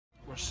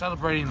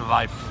Celebrating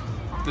life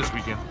this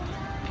weekend.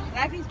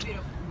 Life is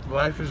beautiful.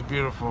 Life is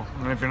beautiful,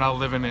 and if you're not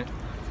living it,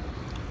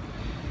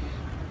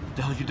 what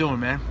the hell are you doing,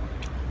 man?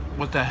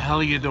 What the hell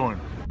are you doing?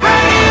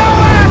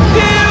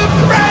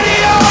 Radioactive!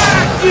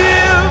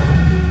 Radioactive!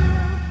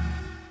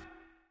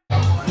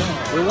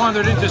 We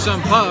wandered into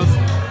some pub.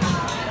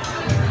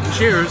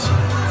 Cheers.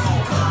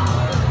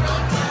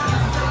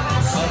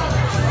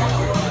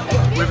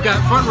 We've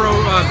got front row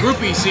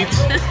groupie seats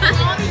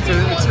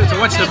to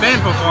watch the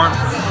band perform.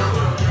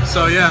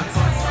 So yeah.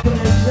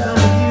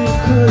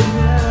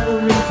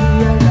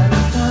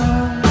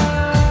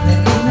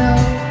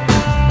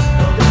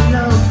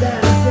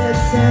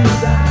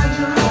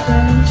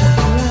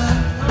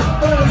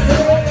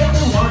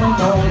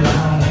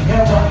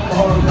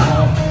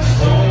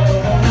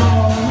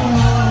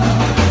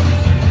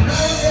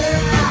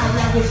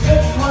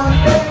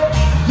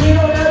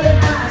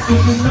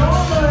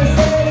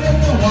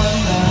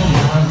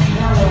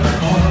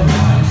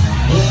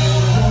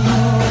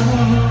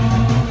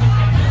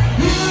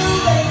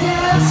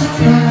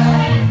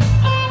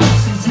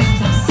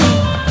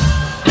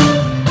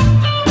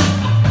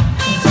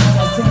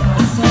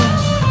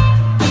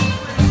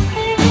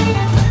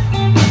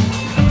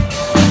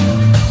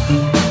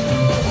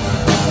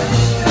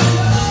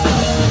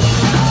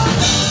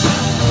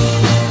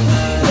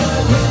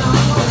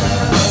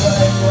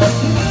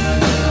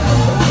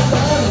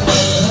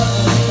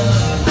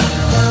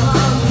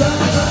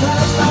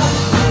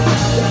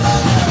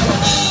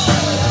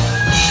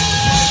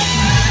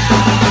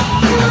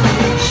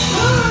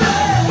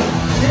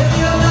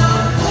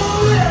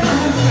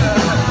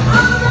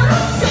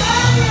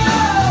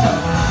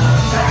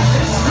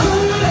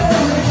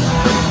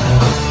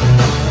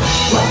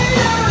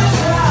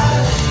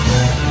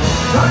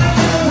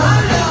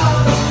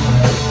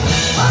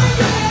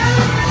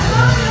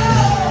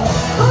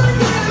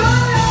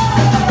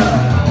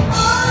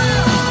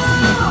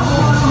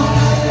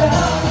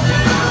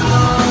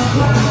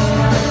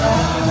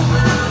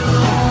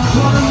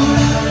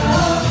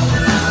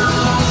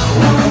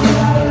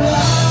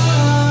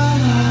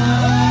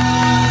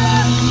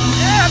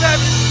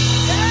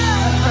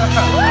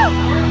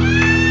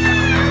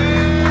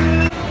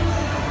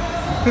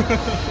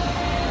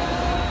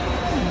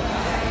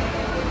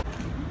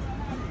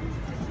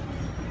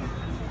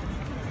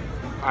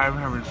 I'm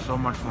having so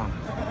much fun.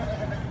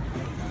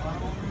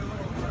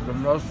 The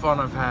most fun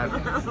I've had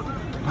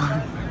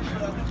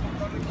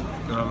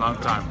in a long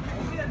time.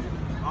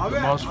 The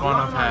most fun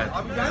I've had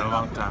in a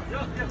long time.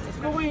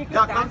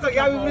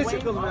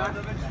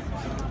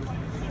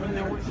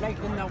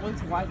 When no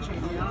one's watching,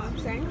 you know what I'm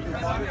saying?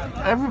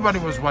 Everybody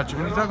was watching.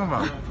 What are you talking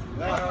about?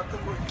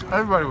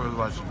 Everybody was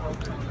watching.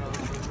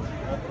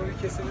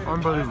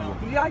 Unbelievable.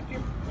 You like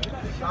your...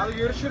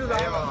 You're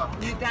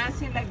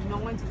dancing like no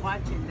one's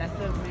watching. That's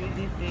the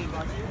amazing thing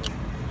about you.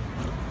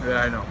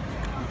 Yeah, I know.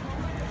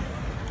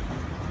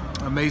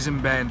 Amazing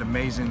band,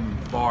 amazing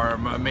bar,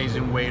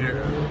 amazing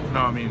waiter.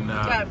 No, I mean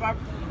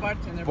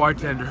bartender.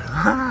 Bartender.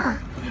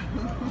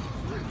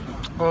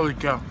 Holy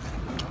cow!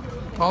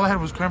 All I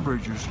had was cranberry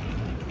juice.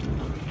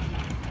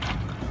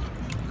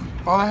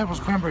 All I had was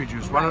cranberry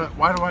juice.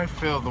 Why do I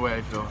feel the way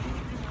I feel?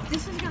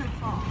 This is gonna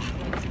fall.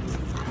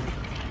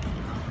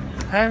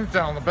 Hands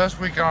down, the best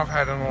weekend I've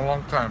had in a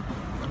long time.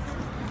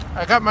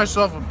 I got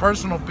myself a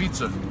personal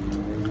pizza.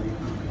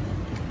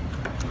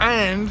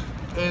 And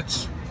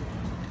it's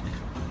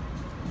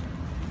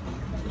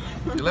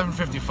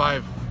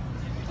 11:55.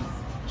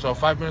 So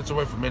 5 minutes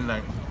away from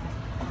midnight.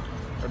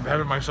 I'm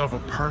having myself a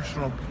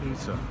personal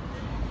pizza.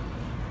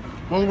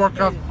 We'll work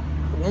out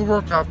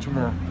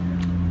tomorrow.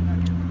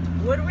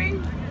 Would we?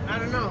 I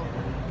don't know.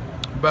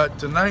 But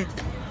tonight,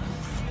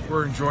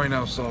 we're enjoying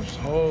ourselves.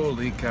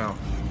 Holy cow.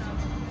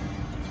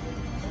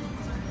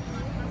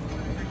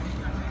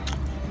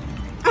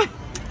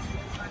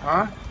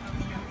 Huh?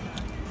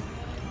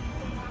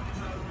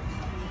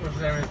 What's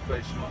the name of this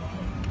place?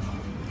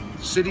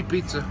 City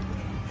Pizza.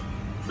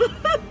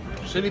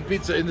 City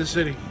Pizza in the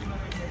city.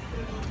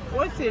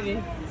 What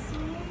city?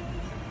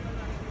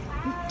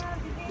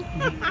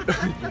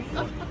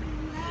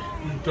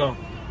 Dumb.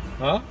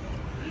 Huh?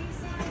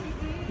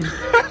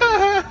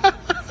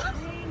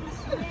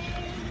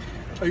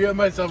 I got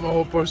myself a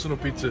whole personal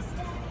pizza.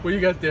 What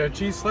you got there? A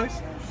cheese slice?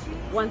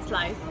 One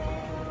slice.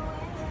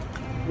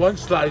 One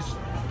slice.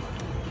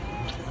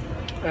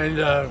 And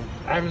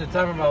having the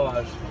time of our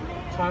lives.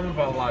 Time of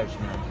our lives,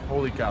 man.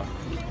 Holy cow.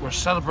 We're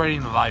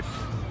celebrating life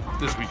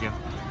this weekend.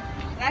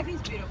 Life is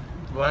beautiful.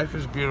 Life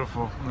is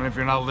beautiful, and if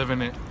you're not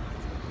living it,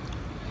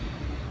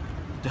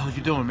 what the hell are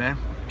you doing, man?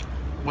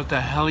 What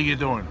the hell are you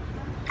doing?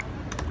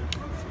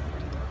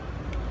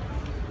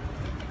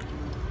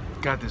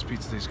 God, this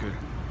pizza tastes good.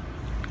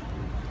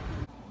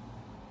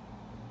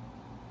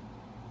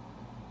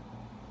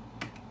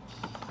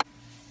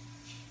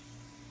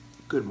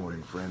 Good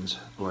morning, friends,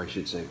 or I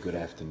should say good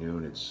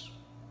afternoon. It's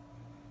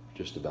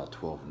just about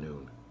 12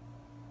 noon.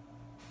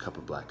 Cup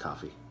of black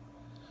coffee.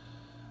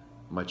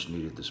 Much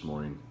needed this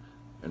morning.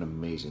 An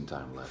amazing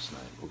time last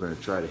night. We're going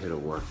to try to hit a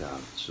workout,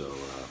 so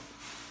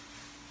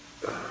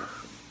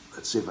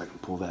Let's see if I can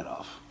pull that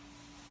off.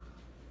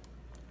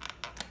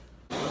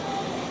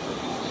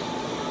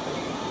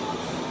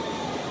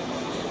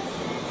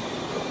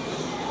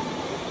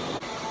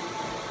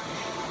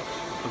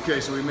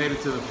 Okay, so we made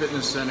it to the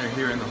fitness center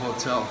here in the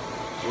hotel.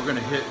 We're gonna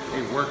hit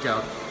a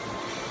workout.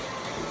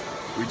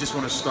 We just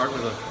wanna start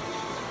with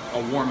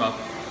a warm-up,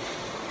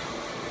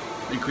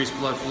 increase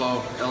blood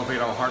flow, elevate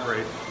our heart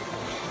rate,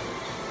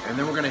 and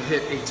then we're gonna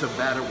hit a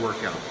Tabata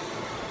workout.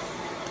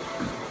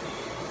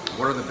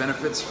 What are the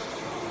benefits?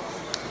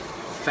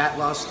 Fat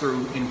loss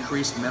through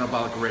increased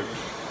metabolic rate.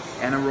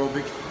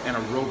 Anaerobic and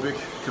aerobic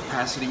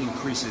capacity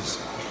increases.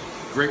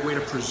 Great way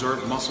to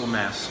preserve muscle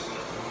mass.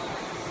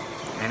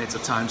 And it's a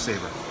time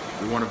saver.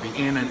 We want to be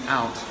in and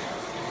out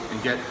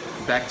and get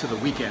back to the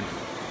weekend.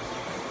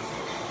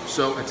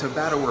 So a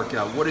Tabata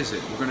workout, what is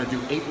it? We're going to do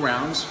 8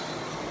 rounds.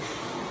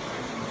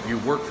 You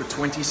work for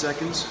 20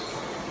 seconds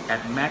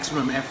at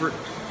maximum effort,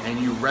 and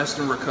you rest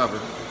and recover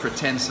for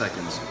 10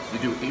 seconds. You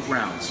do 8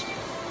 rounds.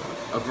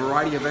 A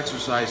variety of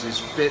exercises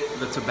fit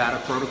the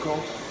Tabata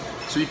protocol,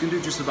 so you can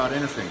do just about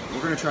anything.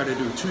 We're going to try to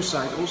do 2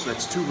 cycles,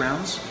 that's 2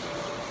 rounds.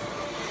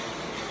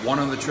 1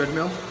 on the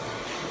treadmill,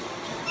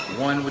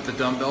 1 with the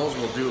dumbbells.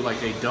 We'll do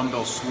like a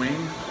dumbbell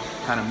swing,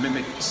 kind of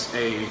mimics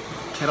a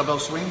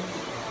kettlebell swing.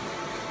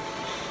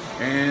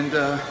 And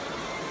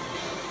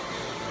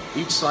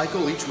each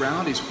cycle, each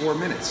round is 4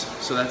 minutes.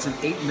 So that's an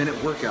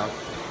 8-minute workout,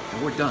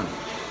 and we're done.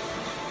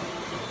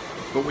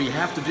 But what you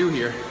have to do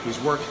here is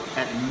work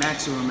at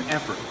maximum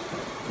effort.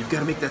 You've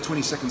got to make that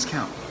 20 seconds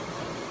count,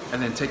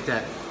 and then take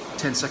that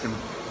 10-second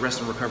rest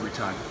and recovery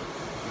time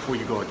before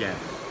you go again.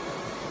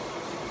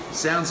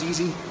 Sounds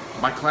easy.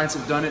 My clients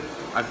have done it.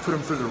 I've put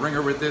them through the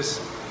ringer with this.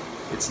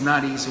 It's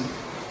not easy.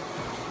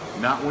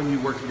 Not when you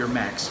work at your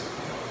max.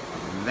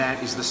 And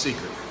that is the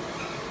secret.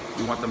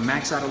 You want the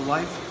max out of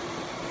life,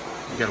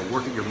 you gotta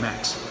work at your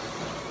max.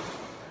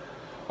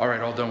 All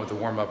right, all done with the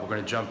warm-up. We're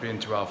gonna jump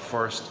into our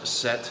first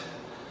set,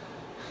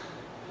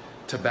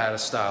 Tabata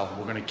style.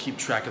 We're gonna keep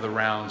track of the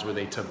rounds with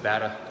a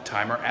Tabata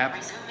timer app.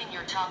 Resuming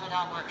your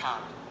Tabata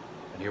workout.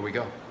 And here we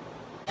go.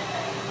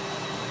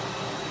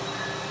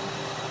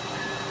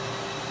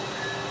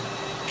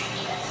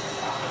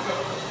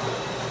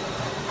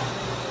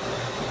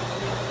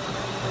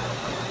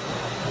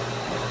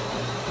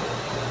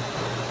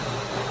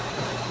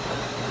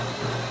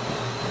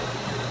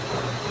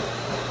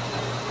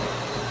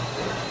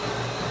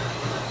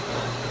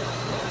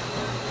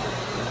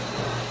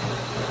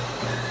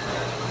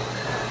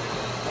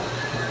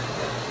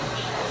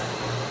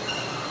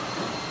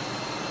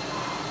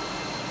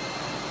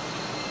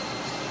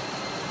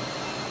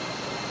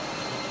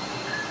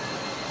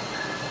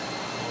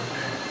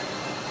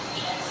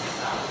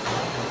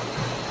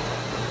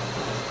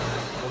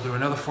 We'll do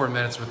another 4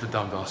 minutes with the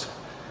dumbbells.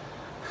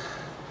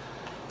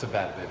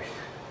 Tabata, baby.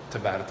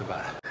 Tabata,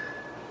 Tabata.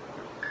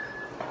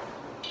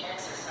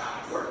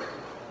 Exercise. Work.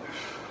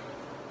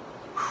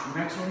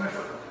 Maximum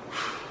effort.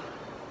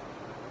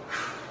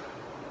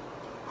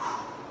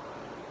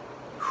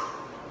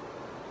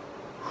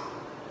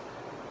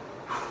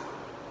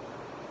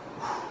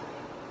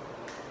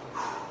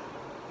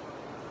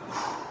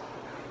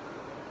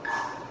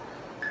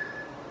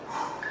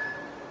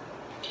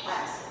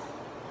 Rest.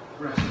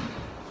 Rest.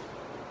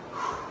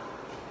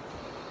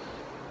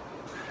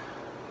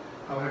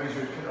 How heavy is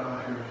your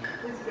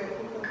It's good.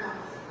 15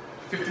 pounds.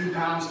 15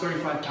 pounds,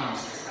 35 pounds.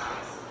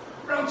 Exercise.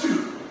 Round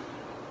 2.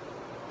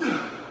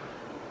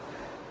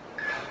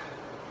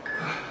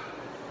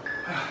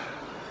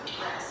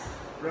 Rest.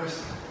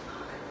 Rest.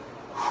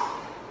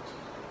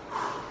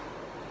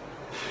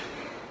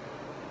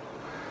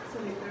 So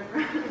the third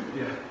round.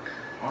 Yeah.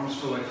 Arms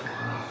feel like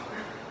falling off.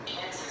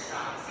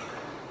 Exercise.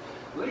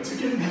 Legs are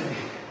getting heavy.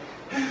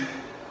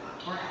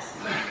 Rest.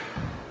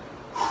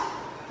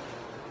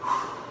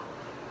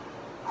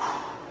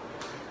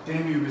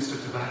 Damn you, Mr.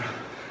 Tabata.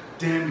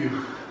 Damn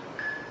you.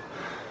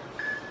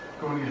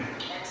 Going again.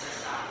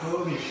 Exercise.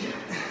 Holy shit.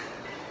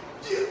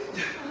 Yeah.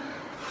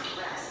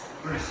 Rest.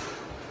 Rest.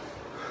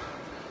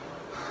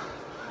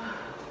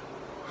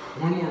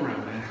 One more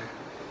round, man.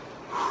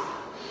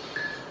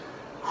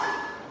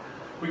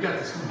 We got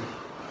this. Come on.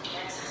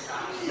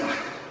 Exercise. Yeah.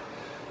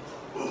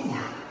 One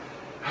more.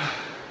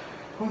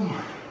 One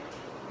more.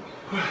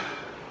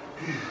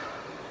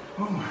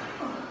 One more.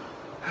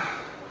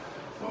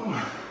 One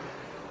more.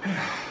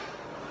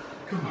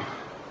 Come on.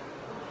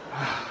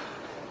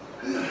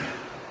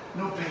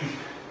 No pain.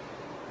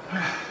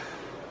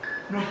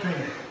 No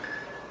pain.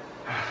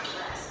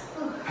 Rest.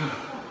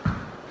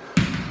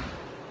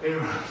 8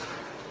 rounds.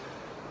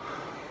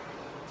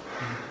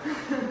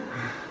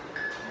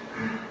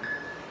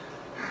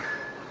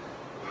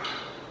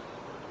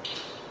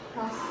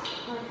 Pause.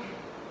 Okay.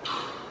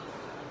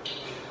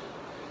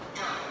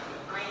 Done.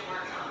 Great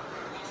workout.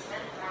 You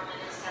spent 4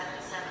 minutes,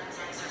 7 seconds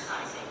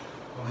exercising.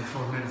 Only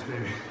 4 minutes,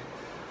 baby.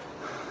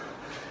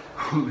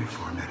 Only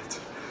 4 minutes.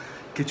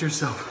 Get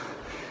yourself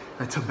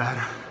a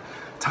Tabata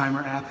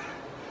timer app.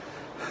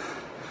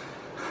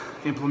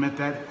 Implement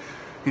that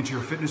into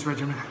your fitness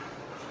regimen.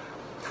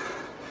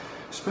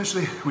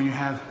 Especially when you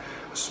have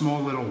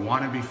small little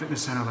wannabe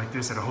fitness center like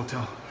this at a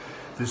hotel,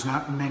 there's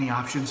not many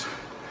options.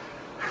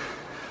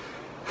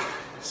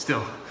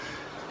 Still,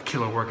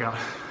 killer workout.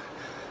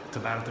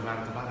 Tabata,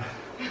 tabata, tabata.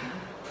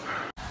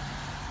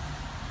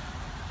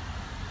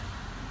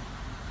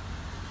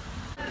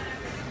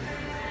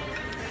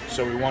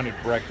 So we wanted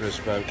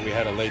breakfast, but we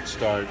had a late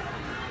start,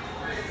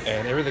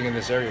 and everything in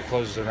this area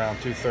closes around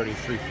 2:30,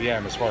 3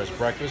 p.m. as far as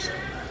breakfast.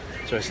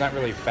 So it's not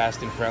really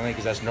fasting friendly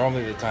because that's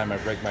normally the time I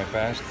break my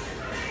fast.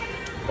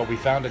 But we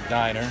found a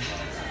diner,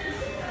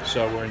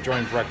 so we're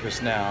enjoying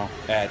breakfast now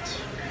at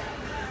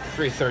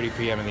 3:30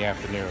 p.m. in the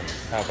afternoon.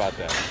 How about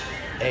that?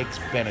 Eggs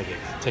Benedict.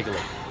 Take a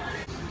look.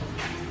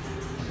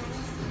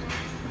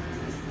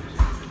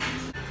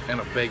 And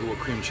a bagel with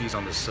cream cheese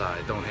on the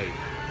side. Don't hate.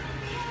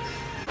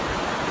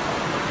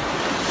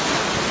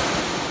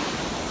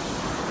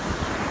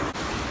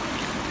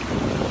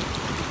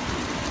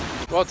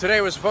 Well,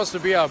 today was supposed to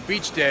be a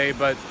beach day,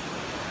 but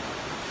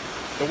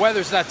the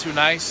weather's not too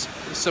nice.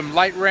 There's some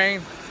light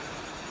rain.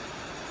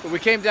 But we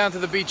came down to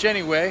the beach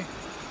anyway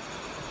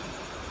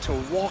to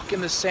walk in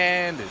the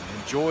sand and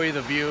enjoy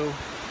the view.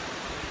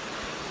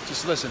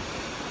 Just listen.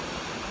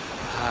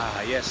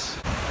 Ah, yes.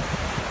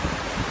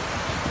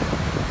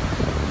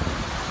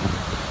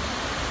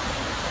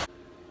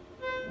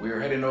 We're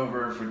heading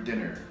over for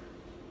dinner.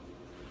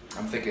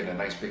 I'm thinking a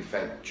nice big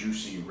fat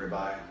juicy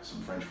ribeye,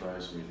 some french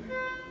fries. What do you think?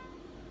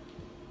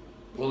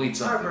 We'll eat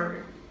something. Our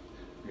burger.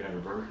 You're gonna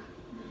have a burger?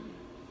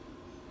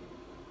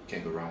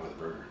 Can't go wrong with a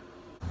burger.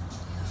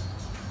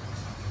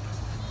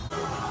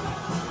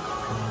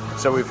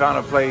 So we found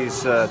a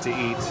place to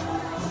eat.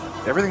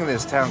 Everything in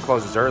this town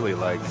closes early,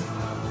 like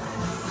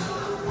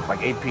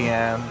 8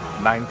 p.m.,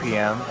 9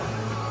 p.m.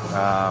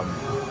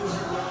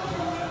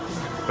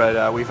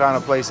 But we found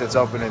a place that's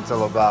open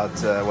until about,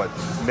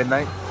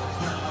 midnight?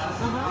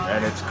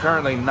 And it's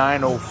currently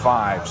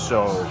 9:05,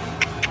 so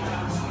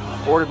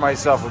ordered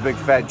myself a big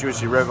fat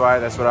juicy ribeye.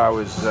 That's what I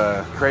was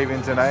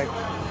craving tonight.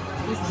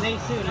 It's late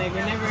too, like we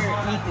never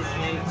eat this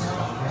late.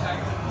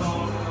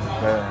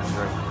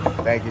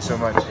 Thank you so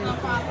much.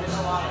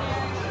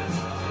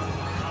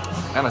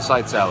 And a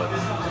side salad,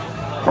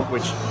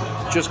 which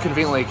just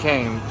conveniently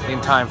came in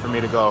time for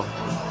me to go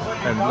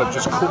and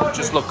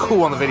look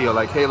cool on the video.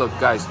 Like, hey, look,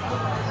 guys,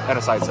 and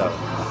a side salad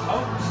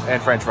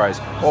and French fries.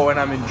 Oh, and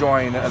I'm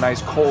enjoying a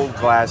nice cold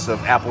glass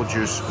of apple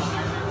juice.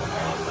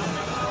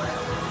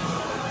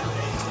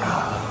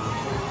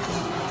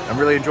 I'm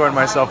really enjoying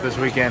myself this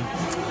weekend.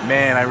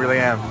 Man, I really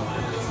am.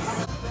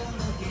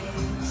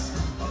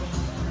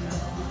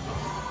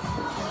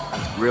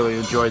 Really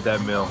enjoyed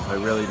that meal. I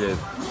really did.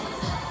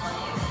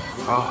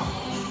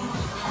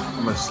 Oh,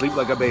 I'm gonna sleep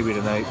like a baby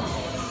tonight.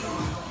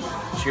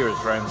 Cheers,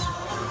 friends.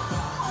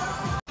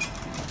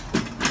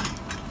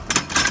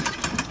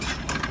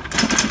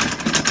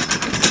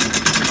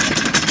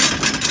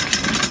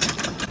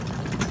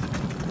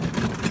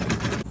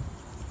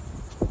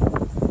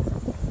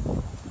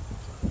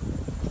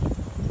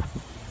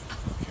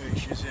 Okay,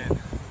 she's in.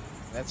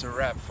 That's a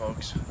wrap,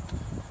 folks.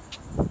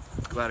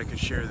 Glad I could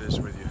share this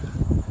with you.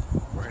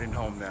 We're heading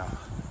home now.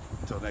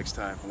 Until next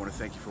time, I want to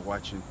thank you for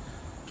watching.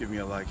 Give me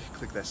a like,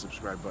 click that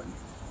subscribe button.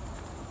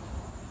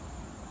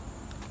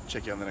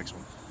 Check you on the next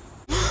one.